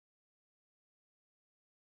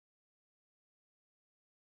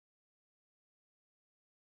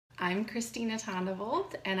I'm Christina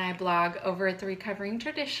Tondevold, and I blog over at The Recovering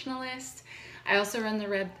Traditionalist. I also run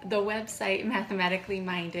the website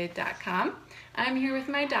mathematicallyminded.com. I'm here with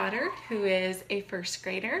my daughter, who is a first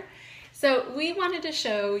grader. So we wanted to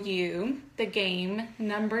show you the game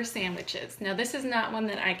Number Sandwiches. Now this is not one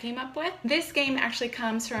that I came up with. This game actually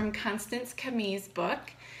comes from Constance Camille's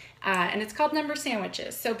book, and it's called Number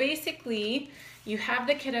Sandwiches. So basically, you have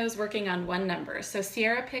the kiddos working on one number. So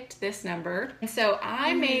Sierra picked this number, and so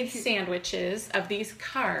I made sandwiches of these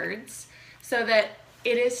cards so that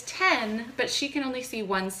it is 10, but she can only see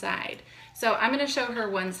one side. So I'm gonna show her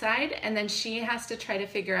one side, and then she has to try to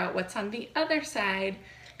figure out what's on the other side,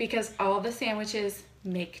 because all the sandwiches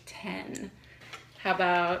make 10. How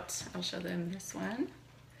about, I'll show them this one.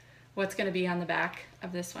 What's gonna be on the back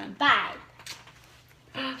of this one? 5.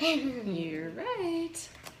 You're right.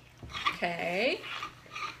 Okay.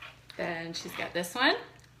 Then she's got this one.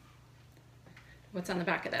 What's on the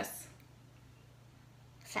back of this?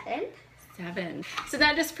 7. 7. So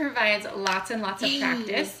that just provides lots and lots of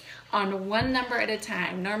practice on one number at a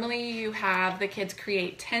time. Normally you have the kids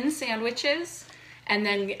create 10 sandwiches and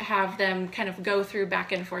then have them kind of go through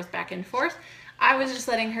back and forth, back and forth. I was just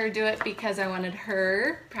letting her do it because I wanted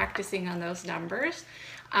her practicing on those numbers.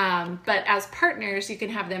 But as partners, you can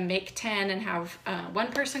have them make 10 and have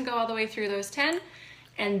one person go all the way through those 10,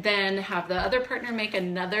 and then have the other partner make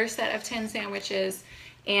another set of 10 sandwiches.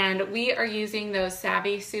 And we are using those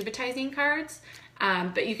Savvy Subitizing cards,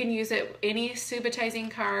 but you can use any Subitizing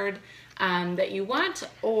card that you want,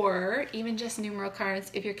 or even just numeral cards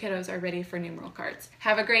if your kiddos are ready for numeral cards.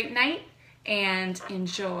 Have a great night and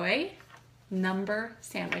enjoy Number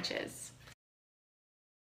Sandwiches.